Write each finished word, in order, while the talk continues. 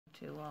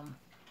to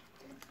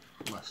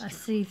Luster. a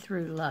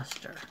see-through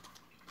luster.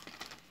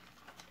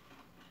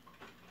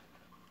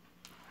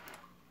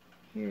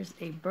 Here's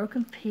a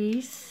broken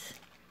piece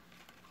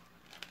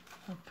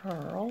of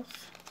pearls,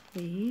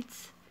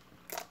 beads.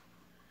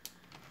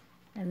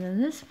 And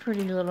then this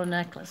pretty little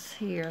necklace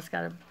here. It's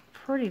got a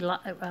pretty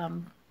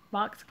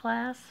box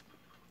clasp.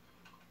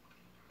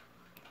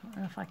 I don't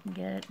know if I can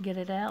get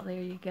it out.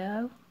 There you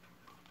go.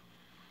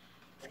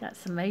 It's got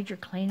some major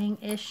cleaning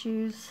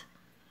issues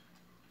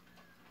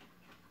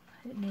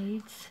it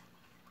needs.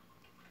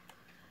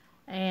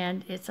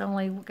 And it's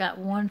only got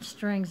 1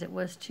 string. It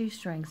was 2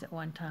 strings at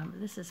one time, but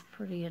this is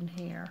pretty in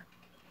here.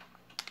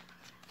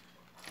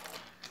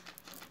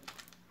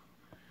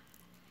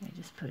 Let me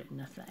just put it in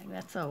the thing.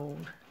 That's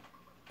old.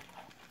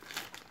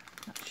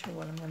 Not sure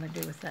what I'm going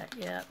to do with that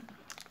yet.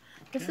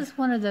 Okay. This is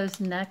one of those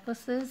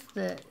necklaces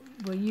that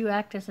will you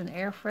act as an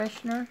air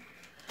freshener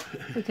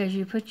because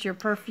you put your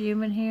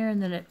perfume in here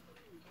and then it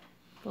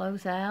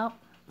blows out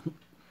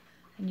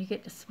and you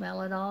get to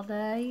smell it all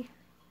day.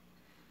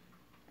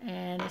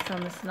 And it's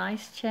on this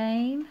nice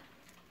chain.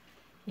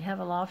 You have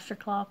a lobster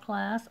claw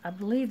clasp. I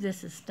believe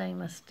this is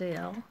stainless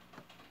steel.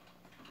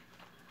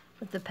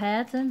 But the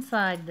pad's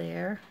inside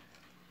there.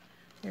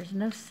 There's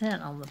no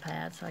scent on the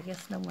pad, so I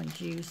guess no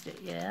one's used it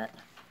yet.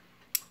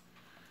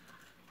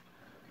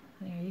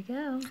 There you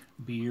go.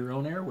 Be your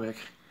own airwick.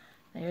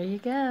 There you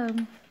go.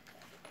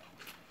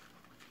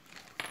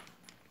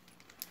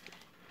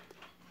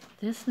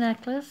 This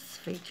necklace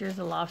features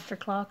a lobster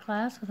claw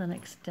clasp with an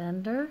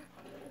extender,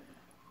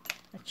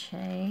 a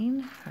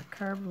chain, a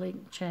curved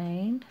link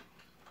chain,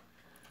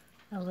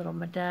 a little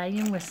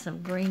medallion with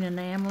some green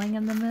enameling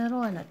in the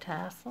middle and a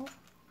tassel.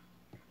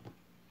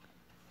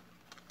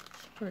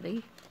 It's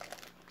pretty.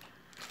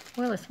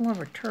 Well, it's more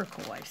of a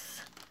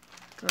turquoise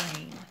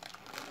green.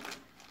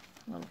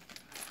 Little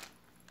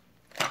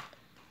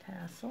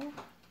tassel.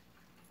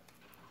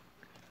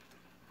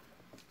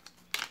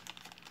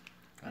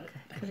 Okay,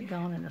 could have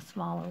gone in a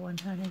smaller one,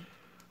 honey.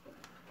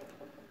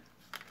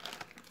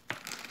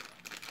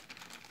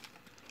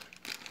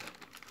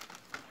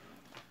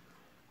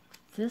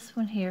 This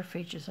one here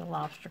features a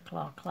lobster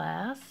claw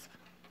clasp,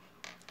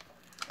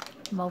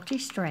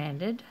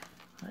 multi-stranded.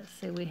 Let's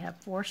see, we have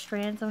 4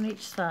 strands on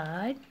each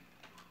side.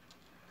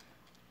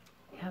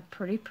 You have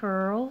pretty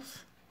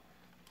pearls.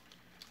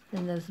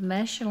 Then those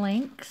mesh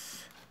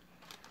links,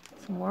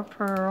 some more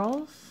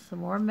pearls, some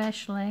more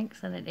mesh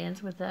links, and it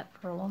ends with that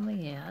pearl on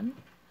the end.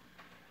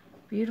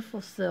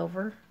 Beautiful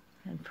silver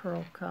and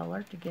pearl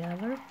color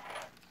together.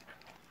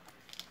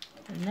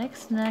 The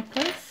next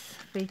necklace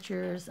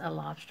features a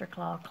lobster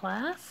claw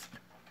clasp,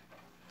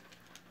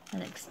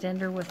 an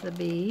extender with a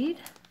bead,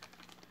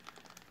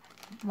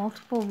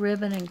 multiple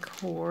ribbon and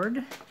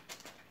cord.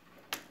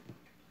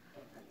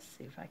 Let's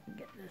see if I can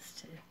get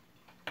this to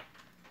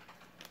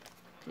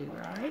do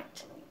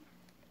right.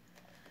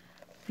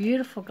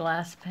 Beautiful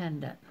glass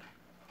pendant.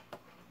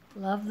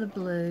 Love the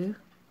blue.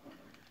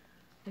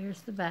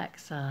 There's the back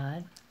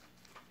side.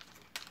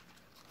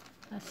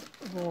 That's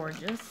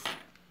gorgeous.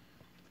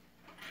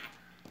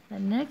 The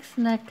next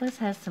necklace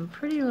has some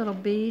pretty little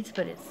beads,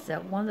 but it's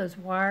one of those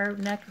wire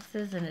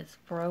necklaces and it's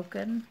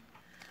broken.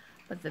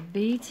 But the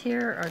beads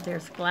here are,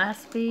 there's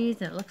glass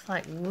beads and it looks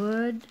like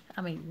wood.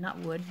 I mean, not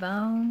wood,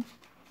 bone.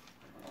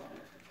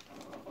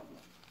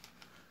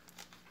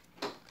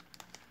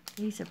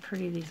 These are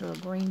pretty, these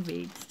little green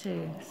beads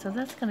too. So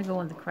that's going to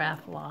go in the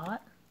craft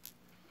lot.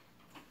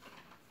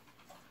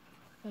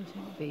 Those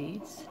are the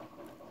beads.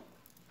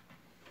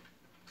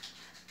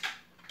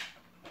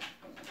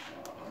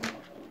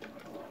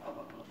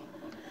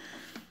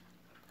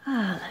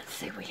 Let's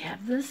see, we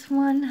have this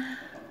one,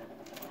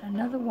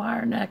 another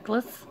wire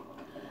necklace.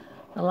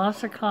 The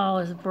lobster claw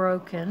is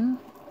broken,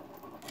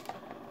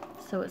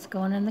 so it's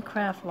going in the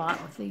craft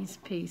lot with these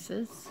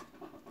pieces.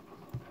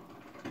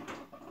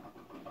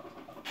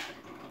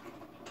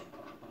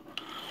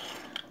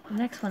 The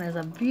next one is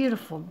a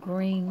beautiful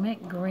green,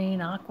 mint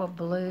green, aqua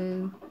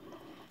blue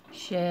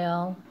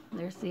shell.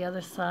 There's the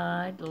other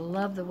side.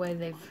 Love the way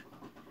they've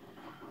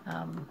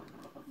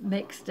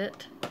mixed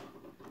it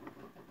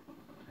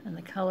and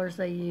the colors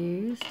they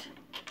used.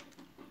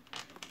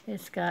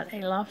 It's got a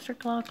lobster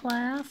claw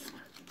clasp,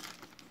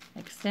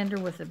 extender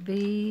with a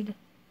bead,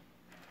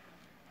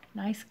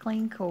 nice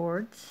clean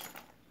cords.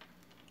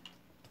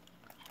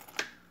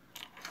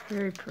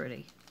 Very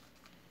pretty.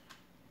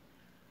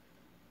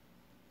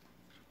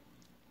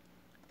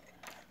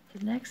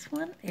 The next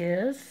one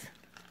is,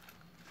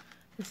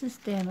 this is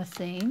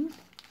Damascene.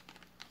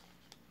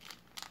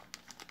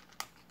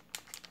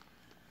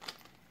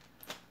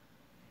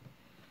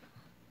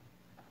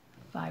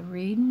 By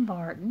Reed and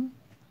Barton.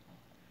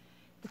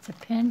 It's a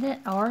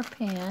pendant or a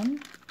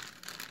pin.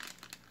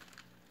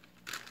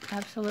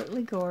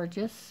 Absolutely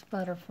gorgeous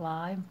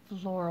butterfly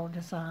floral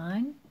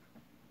design.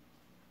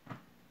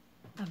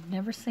 I've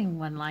never seen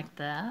one like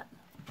that.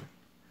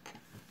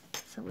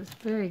 So I was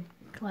very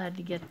glad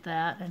to get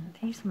that. And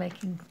he's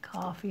making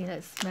coffee and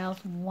it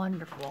smells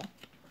wonderful.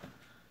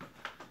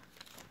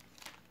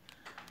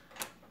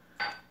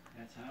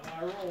 That's how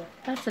I roll.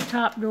 That's the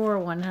top drawer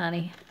one,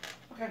 honey.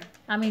 Okay.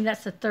 I mean,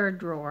 that's the third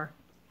drawer.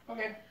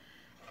 Okay.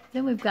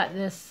 Then we've got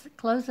this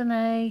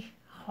cloisonne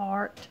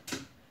heart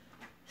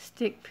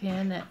stick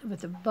pin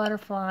with a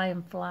butterfly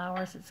and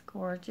flowers. It's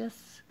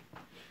gorgeous.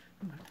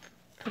 I'm gonna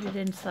put it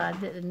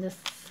inside in this.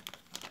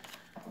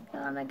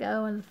 Gonna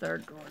go in the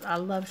third drawer. I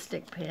love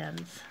stick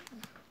pins.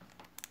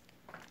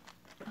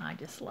 I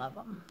just love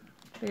them.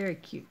 Very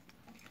cute.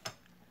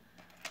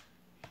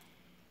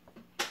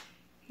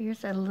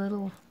 Here's a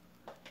little,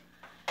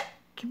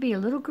 could be a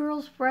little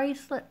girl's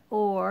bracelet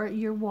or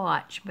your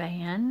watch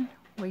band,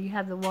 where you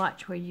have the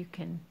watch where you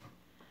can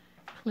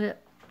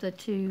clip the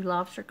 2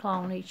 lobster claw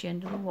on each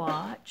end of the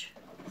watch.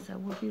 So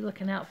we'll be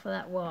looking out for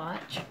that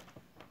watch.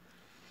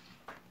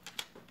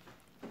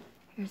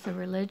 Here's a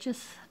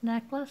religious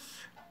necklace.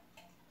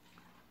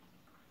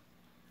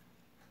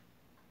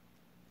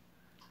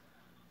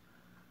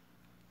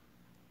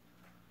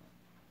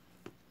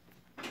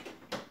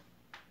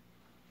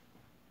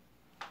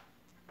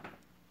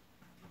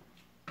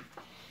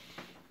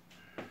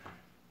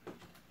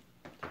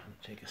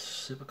 Take a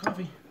sip of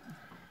coffee.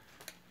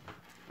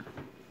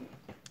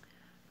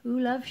 Who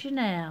loves you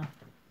now?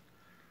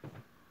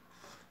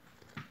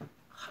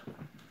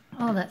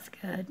 Oh, that's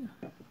good.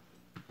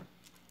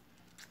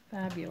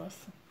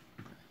 Fabulous.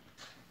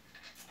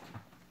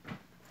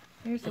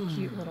 Here's a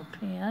cute little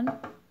pen.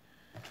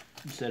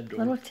 You said door.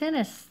 Little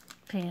tennis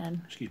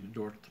pen. Excuse me,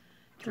 door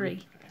 3.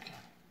 Okay.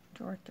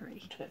 Door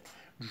 3.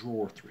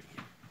 Drawer 3.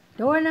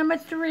 Door number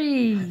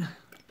 3.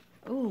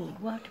 Ooh,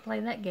 we'll have to play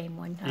that game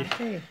one time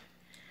too.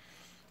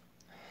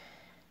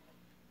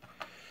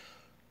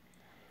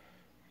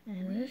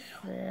 And this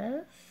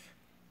says,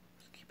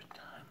 Let's keep in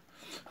time.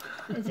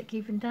 is it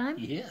keeping time?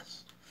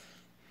 Yes.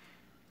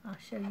 I'll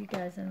show you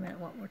guys in a minute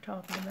what we're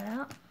talking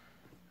about.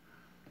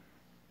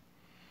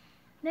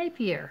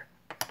 Napier.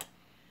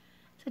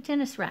 It's a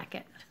tennis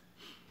racket.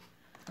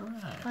 All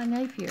right. By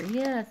Napier.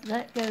 Yes,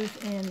 that goes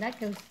in.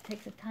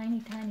 Takes a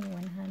tiny, tiny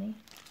one, honey.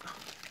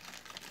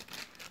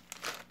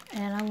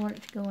 And I want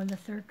it to go in the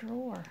third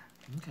drawer.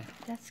 Okay.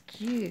 That's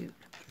cute.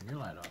 Turn your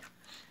light off.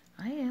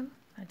 I am.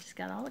 I just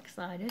got all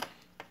excited.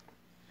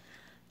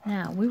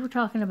 Now, we were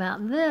talking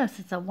about this.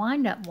 It's a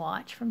wind-up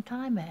watch from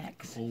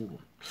Timex. Old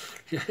one.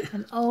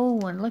 An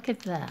old one. Look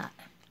at that.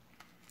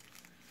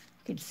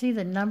 You can see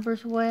the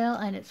numbers well,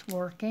 and it's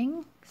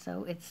working.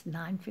 So it's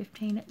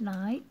 9:15 at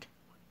night.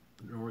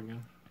 Drawer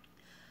again?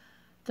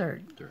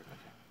 Third. Third,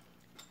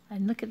 okay.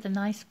 And look at the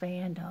nice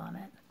band on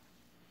it.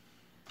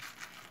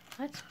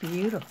 That's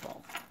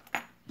beautiful.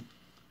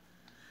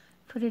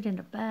 Put it in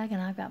a bag,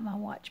 and I've got my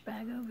watch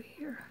bag over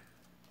here.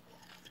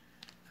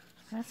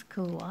 That's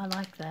cool. I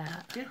like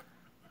that. Yeah,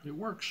 it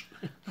works.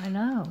 I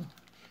know.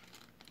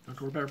 Don't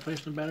go a better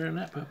place than better than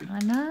that puppy. I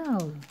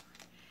know.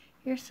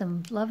 Here's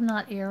some love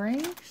knot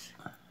earrings.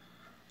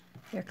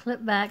 They're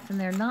clip backs and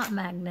they're not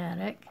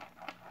magnetic.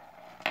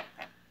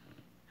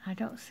 I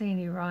don't see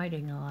any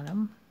writing on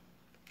them,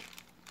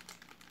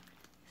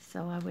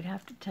 so I would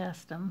have to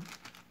test them.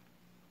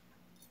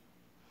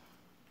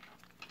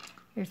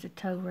 Here's a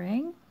toe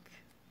ring.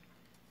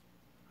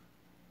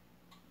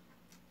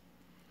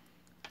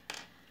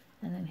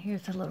 And then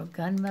here's a little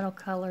gunmetal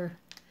color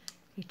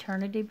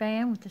eternity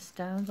band with the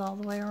stones all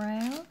the way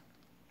around.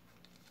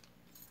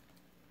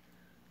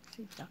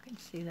 See if y'all can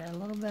see that a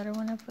little better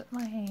when I put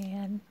my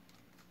hand.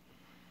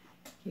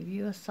 Give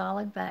you a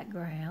solid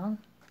background.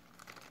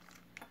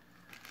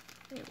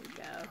 There we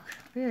go.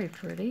 Very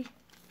pretty.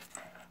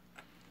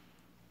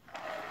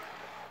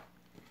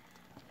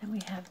 And we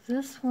have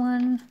this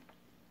one.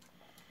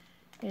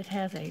 It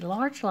has a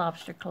large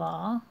lobster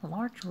claw, a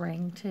large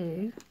ring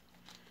too.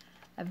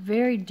 A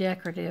very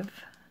decorative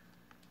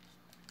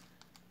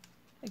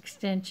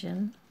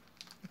extender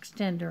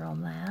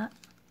on that.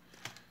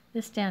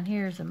 This down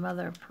here is a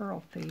mother of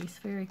pearl piece,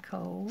 very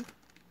cold.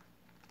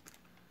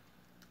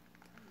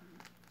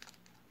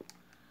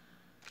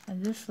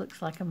 And this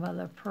looks like a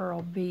mother of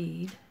pearl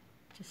bead.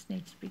 Just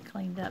needs to be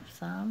cleaned up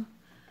some.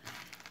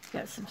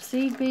 Got some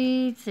seed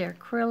beads, they're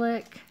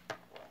acrylic.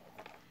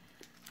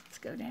 Let's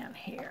go down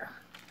here.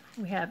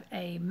 We have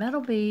a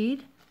metal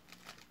bead,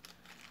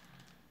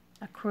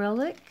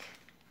 acrylic,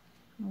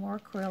 more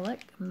acrylic,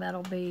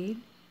 metal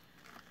bead.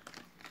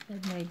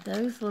 They've made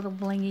those little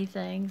blingy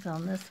things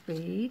on this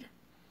bead.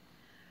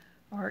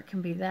 Or it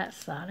can be that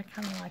side. I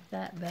kind of like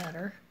that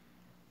better.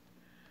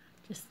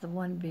 Just the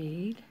one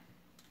bead.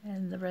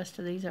 And the rest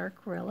of these are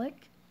acrylic.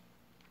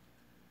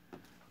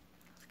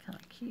 It's kind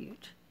of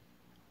cute.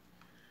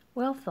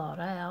 Well thought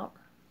out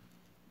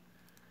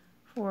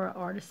for an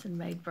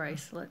artisan-made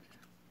bracelet.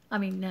 I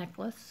mean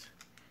necklace.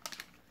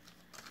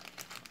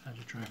 I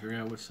just trying to figure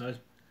out what size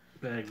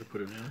bag to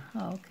put it in.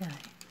 Okay.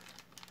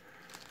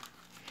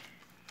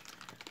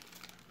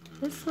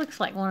 This looks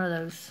like one of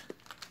those,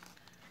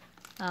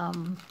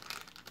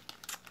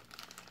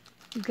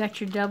 you've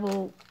got your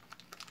double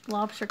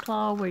lobster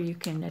claw where you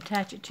can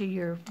attach it to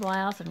your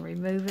blouse and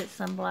remove it.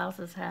 Some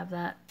blouses have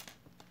that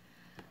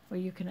where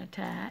you can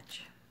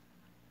attach.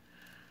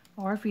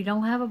 Or if you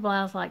don't have a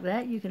blouse like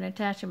that, you can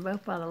attach them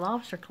both by the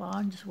lobster claw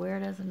and just wear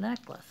it as a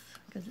necklace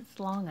because it's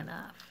long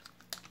enough.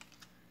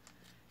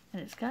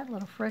 And it's got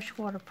little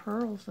freshwater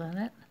pearls in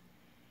it.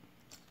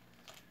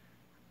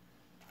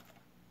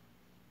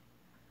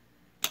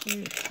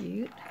 Very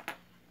cute.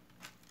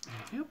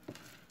 Yep.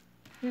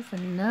 Here's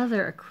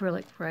another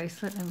acrylic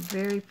bracelet in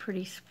very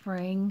pretty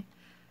spring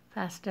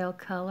pastel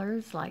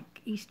colors, like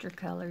Easter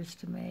colors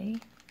to me.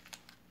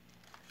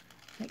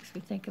 Makes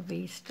me think of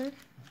Easter.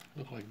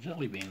 Look like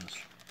jelly beans.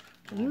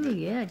 Ooh,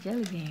 yeah,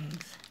 jelly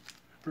beans.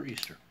 For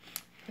Easter.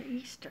 For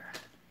Easter.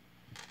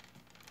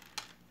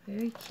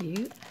 Very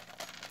cute.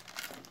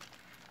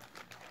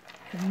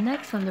 The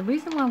next one, the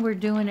reason why we're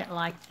doing it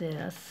like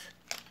this,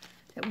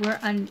 that we're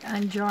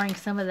unjarring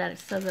some of that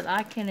so that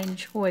I can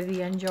enjoy the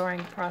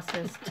unjarring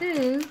process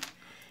too.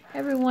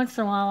 Every once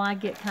in a while I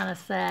get kind of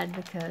sad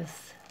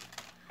because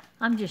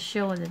I'm just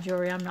showing the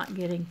jewelry. I'm not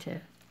getting to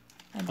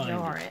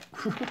unjar it.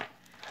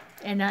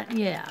 And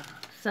yeah,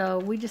 so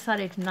we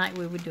decided tonight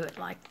we would do it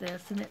like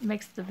this, and it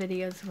makes the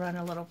videos run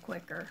a little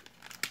quicker.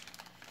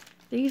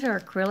 These are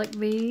acrylic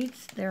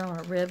beads. They're on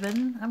a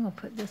ribbon. I'm going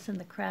to put this in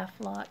the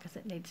craft lot because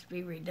it needs to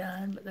be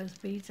redone, but those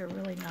beads are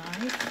really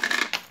nice.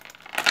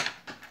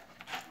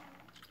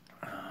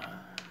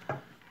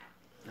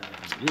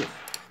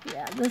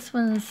 Yeah, this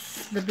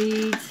one's the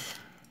beads.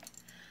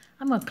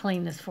 I'm going to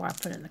clean this before I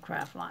put it in the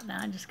craft lot now.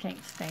 I just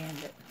can't stand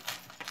it.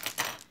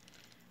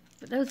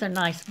 But those are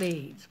nice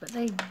beads, but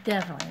they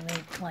definitely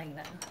need cleaning.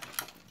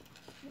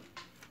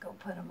 Go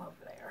put them over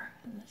there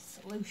in the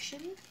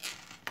solution.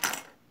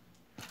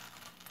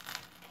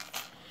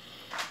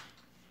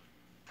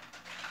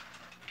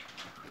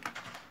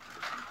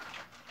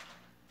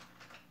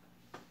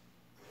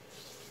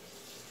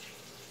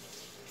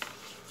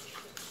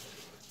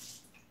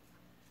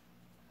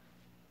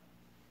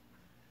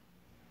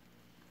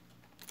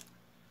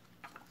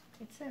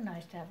 It's so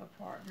nice to have a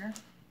partner.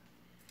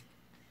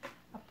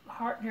 A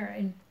partner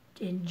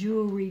in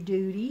jewelry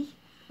duty.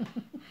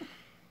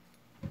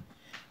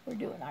 We're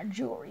doing our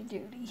jewelry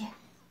duty.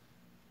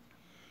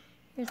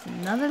 Here's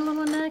another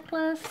little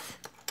necklace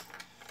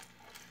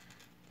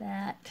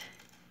that,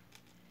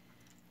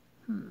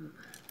 I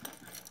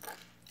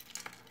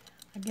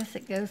guess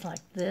it goes like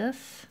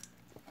this.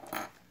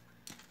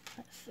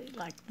 Let's see,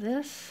 like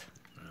this.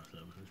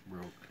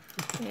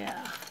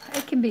 Yeah,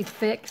 it can be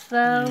fixed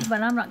though,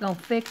 but I'm not going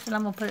to fix it.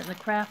 I'm going to put it in the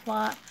craft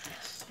lot.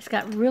 It's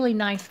got really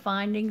nice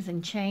findings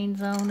and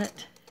chains on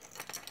it.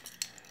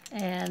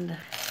 And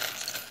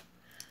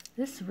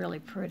this is really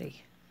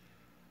pretty.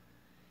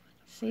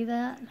 See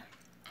that?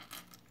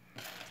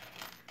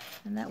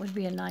 And that would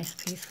be a nice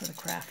piece for the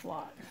craft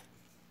lot.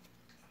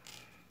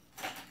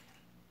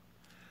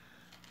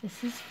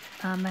 This is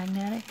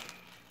magnetic.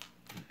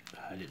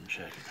 I didn't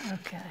check it.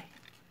 Okay.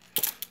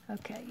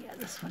 Okay, yeah,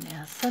 this one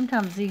is.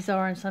 Sometimes these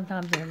are and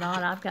sometimes they're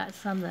not. I've got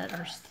some that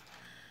are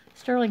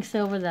sterling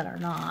silver that are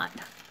not.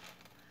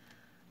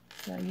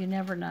 So you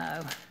never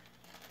know.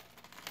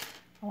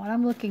 What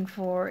I'm looking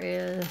for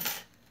is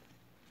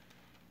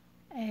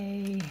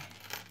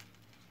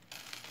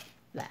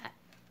that.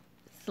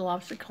 It's the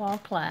lobster claw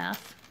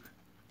clasp.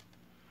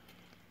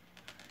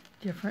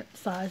 Different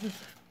sizes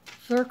of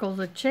circles.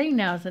 The chain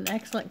now is in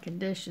excellent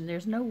condition.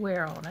 There's no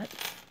wear on it.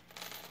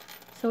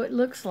 So it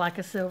looks like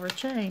a silver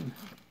chain.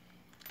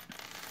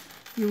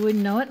 You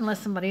wouldn't know it unless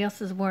somebody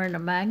else is wearing a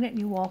magnet and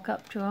you walk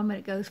up to them and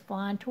it goes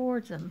flying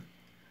towards them.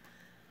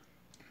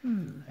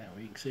 Yeah, well,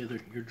 you can see that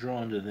you're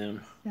drawn to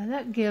them. Now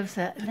that gives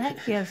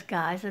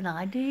guys an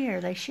idea.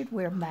 They should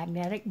wear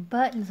magnetic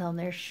buttons on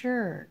their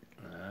shirt.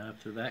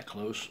 If they're that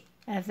close.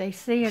 And if they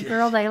see a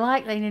girl they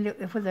like, they need to,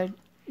 with a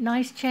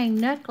nice chain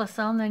necklace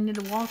on, they need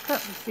to walk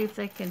up and see if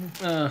they can.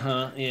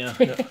 Yeah.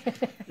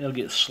 They'll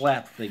get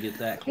slapped if they get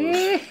that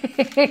close.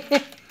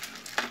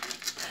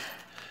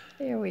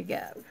 There we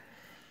go.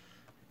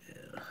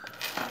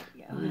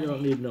 We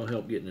don't need no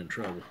help getting in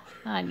trouble.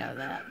 I know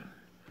that.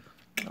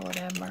 Lord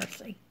have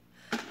mercy.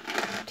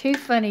 Too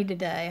funny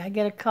today. I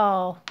get a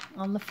call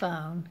on the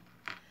phone,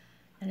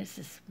 and it's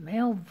this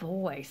male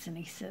voice, and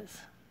he says,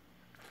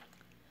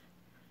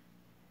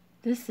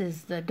 "This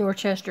is the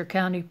Dorchester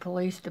County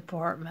Police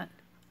Department,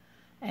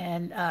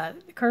 and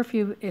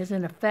curfew is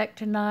in effect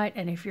tonight,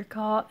 and if you're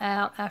caught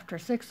out after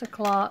 6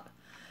 o'clock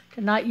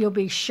tonight, you'll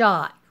be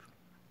shot."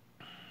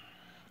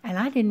 And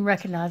I didn't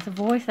recognize the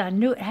voice. I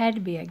knew it had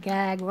to be a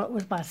gag. Well, it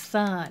was my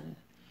son.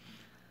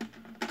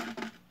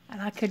 And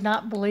I could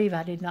not believe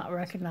I did not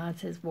recognize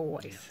his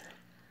voice.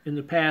 In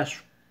the past,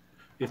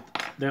 if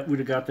we'd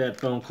have got that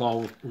phone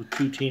call with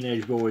two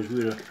teenage boys,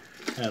 we'd have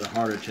had a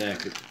heart attack.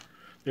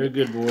 They're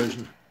good boys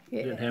and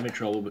didn't have any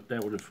trouble, but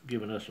that would have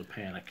given us a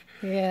panic.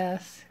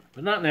 Yes.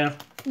 But not now.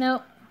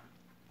 Nope.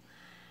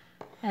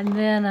 And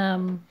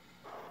then,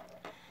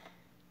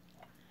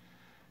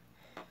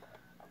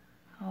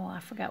 oh,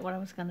 I forgot what I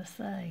was going to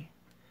say.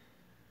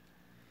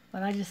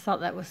 But I just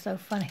thought that was so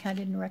funny. I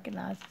didn't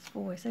recognize his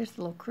voice. There's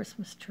the little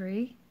Christmas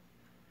tree.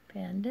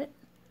 Pinned it.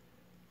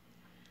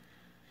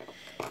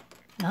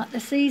 Not the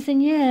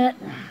season yet.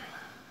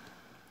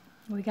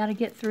 We got to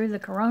get through the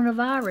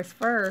coronavirus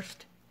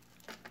first.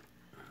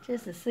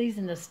 Just a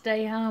season to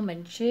stay home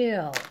and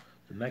chill.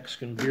 The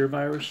Mexican beer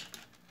virus.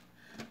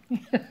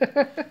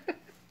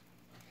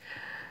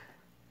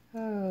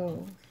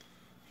 Oh,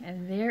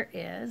 and there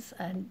is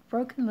a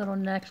broken little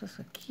necklace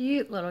with a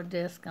cute little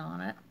disc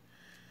on it.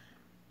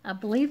 I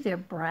believe they're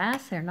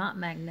brass, they're not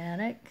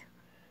magnetic.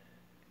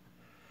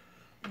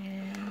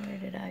 And where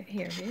did I,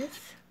 here it is.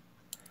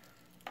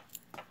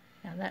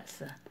 Now that's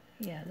the,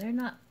 yeah, they're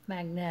not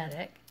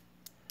magnetic.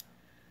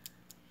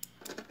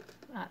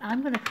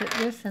 I'm going to put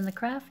this in the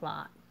craft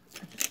lot.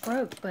 It's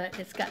broke, but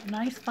it's got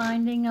nice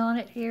binding on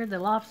it here, the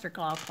lobster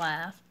claw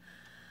clasp.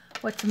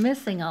 What's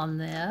missing on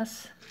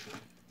this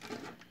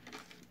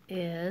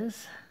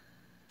is,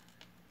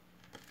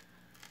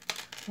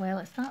 well,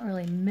 it's not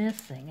really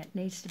missing. It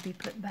needs to be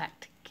put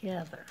back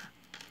together.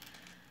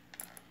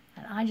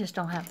 And I just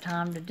don't have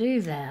time to do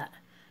that.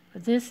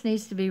 But this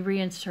needs to be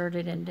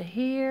reinserted into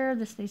here.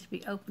 This needs to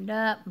be opened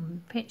up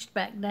and pinched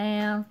back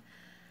down.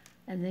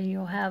 And then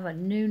you'll have a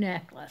new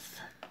necklace.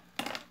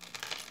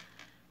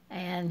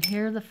 And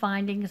here are the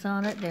findings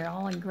on it. They're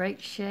all in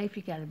great shape.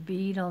 You got a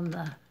bead on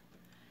the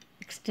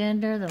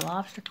extender. The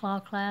lobster claw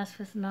clasp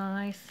is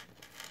nice.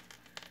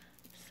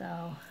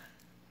 So,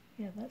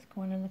 yeah, that's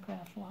going in the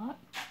craft lot.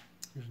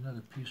 There's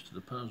another piece to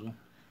the puzzle.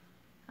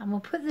 I'm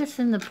going to put this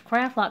in the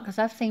craft lot because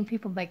I've seen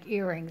people make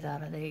earrings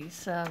out of these.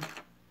 So,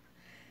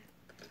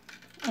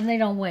 and they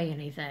don't weigh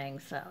anything,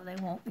 so they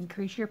won't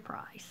increase your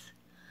price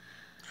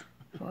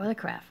for the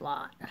craft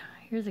lot.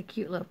 Here's a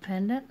cute little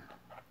pendant,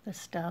 the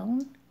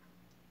stone.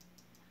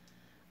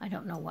 I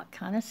don't know what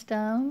kind of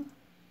stone,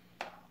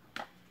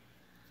 but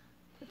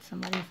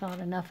somebody thought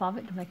enough of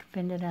it to make a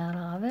pendant out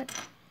of it.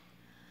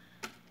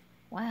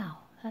 Wow,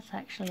 that's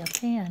actually a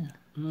pin.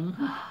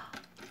 Mm-hmm.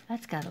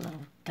 That's got a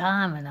little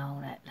diamond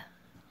on it.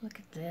 Look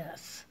at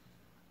this.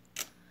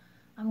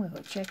 I'm going to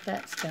go check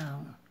that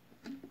stone.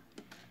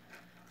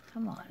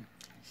 Come on.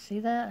 See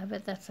that? I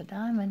bet that's a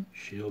diamond.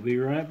 She'll be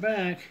right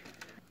back.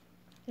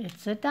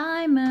 It's a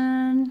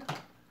diamond.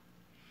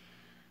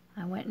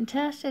 I went and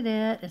tested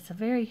it. It's a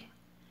very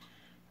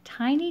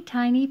tiny,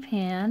 tiny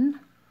pin.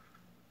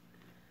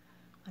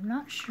 I'm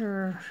not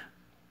sure.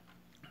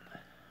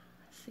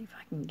 Let's see if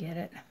I can get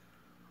it.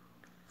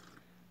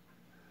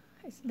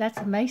 That's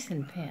a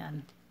Mason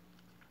pin.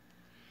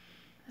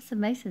 That's a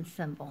Mason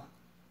symbol.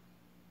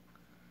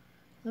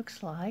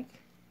 Looks like.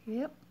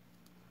 Yep.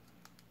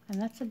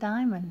 And that's a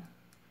diamond.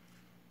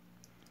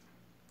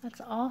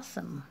 That's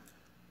awesome.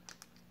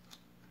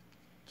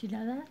 Did you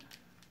know that?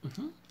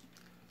 Mm-hmm.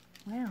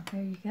 Wow,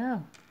 there you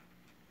go.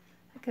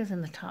 That goes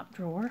in the top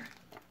drawer.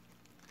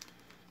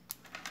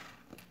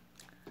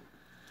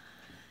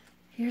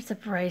 Here's a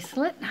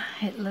bracelet.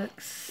 It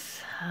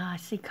looks, I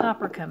see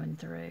copper coming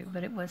through,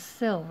 but it was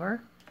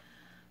silver.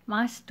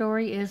 My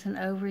story isn't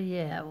over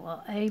yet.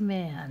 Well,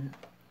 amen.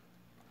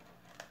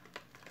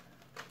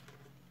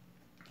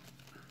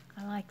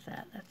 I like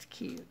that. That's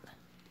cute.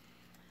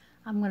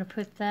 I'm going to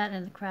put that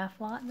in the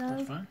craft lot, though.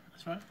 That's fine.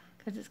 That's fine.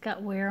 Because it's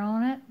got wear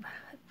on it.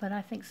 But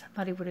I think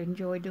somebody would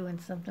enjoy doing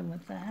something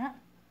with that.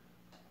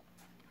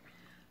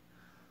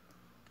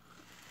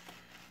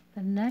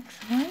 The next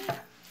one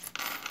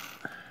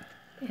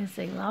is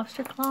a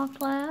lobster claw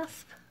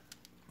clasp.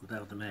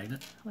 Without the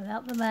magnet.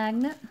 Without the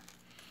magnet.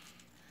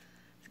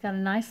 It's got a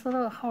nice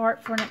little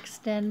heart for an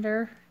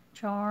extender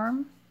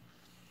charm.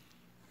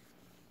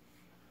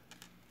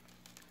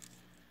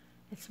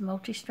 It's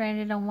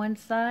multi-stranded on one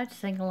side,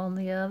 single on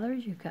the other.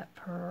 You've got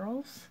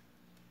pearls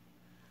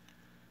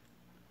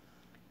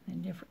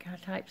and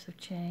different types of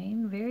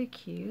chain. Very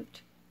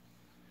cute.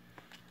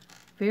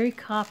 Very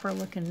copper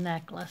looking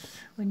necklace,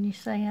 wouldn't you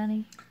say,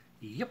 honey?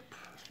 Yep.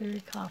 It's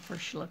very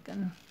copperish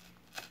looking.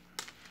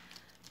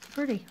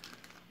 Pretty.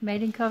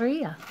 Made in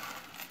Korea.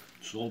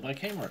 Sold by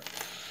Kmart.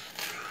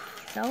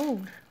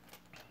 Sold.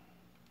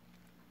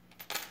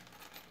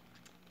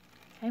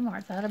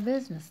 Kmart's out of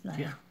business now.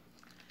 Yeah.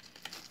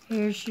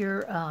 Here's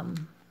your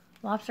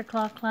lobster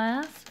claw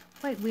clasp.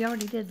 Wait, we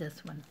already did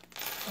this one.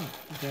 Oh,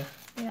 okay.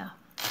 Yeah.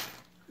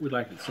 We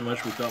liked it so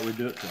much we thought we'd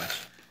do it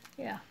twice.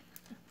 Yeah.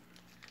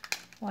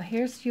 Well,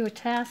 here's you a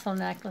tassel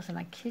necklace, and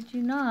I kid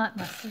you not,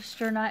 my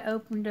sister and I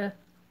opened a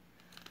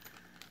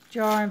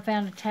jar and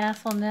found a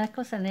tassel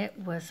necklace, and it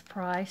was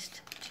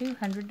priced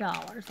 $200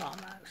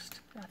 almost.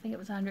 I think it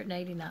was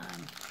 $189.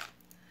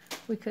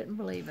 We couldn't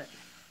believe it.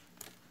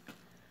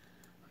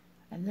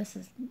 And this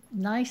is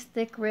nice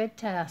thick red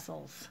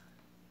tassels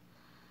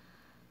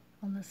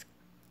on this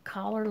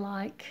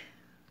collar-like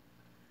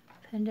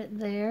pendant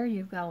there.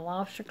 You've got a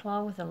lobster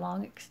claw with a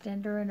long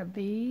extender and a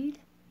bead.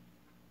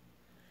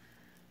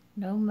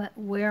 No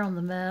wear on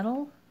the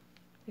metal.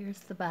 Here's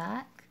the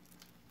back.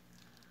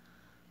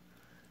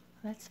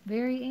 That's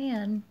very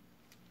end.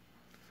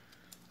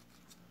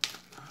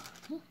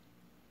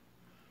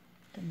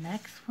 The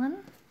next one.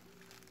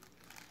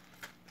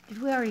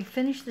 Did we already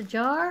finish the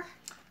jar?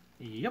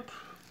 Yep.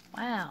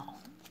 Wow.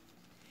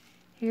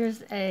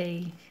 Here's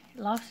a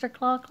lobster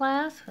claw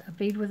clasp, a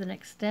bead with an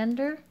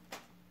extender,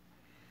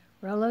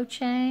 Rolo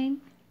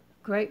chain,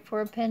 great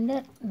for a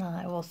pendant, and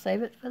I will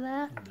save it for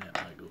that. That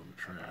might go in the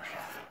trash.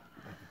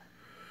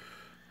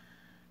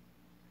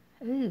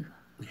 Ooh.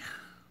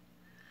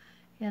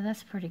 Yeah,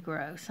 that's pretty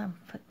gross. I'm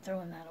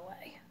throwing that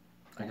away.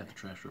 I got the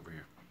trash over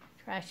here.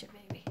 Trash it,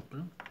 baby.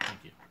 Well, thank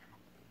you.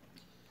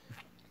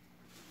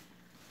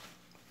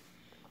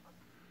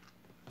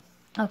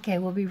 Okay,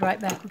 we'll be right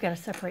back. We've got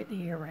to separate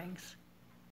the earrings.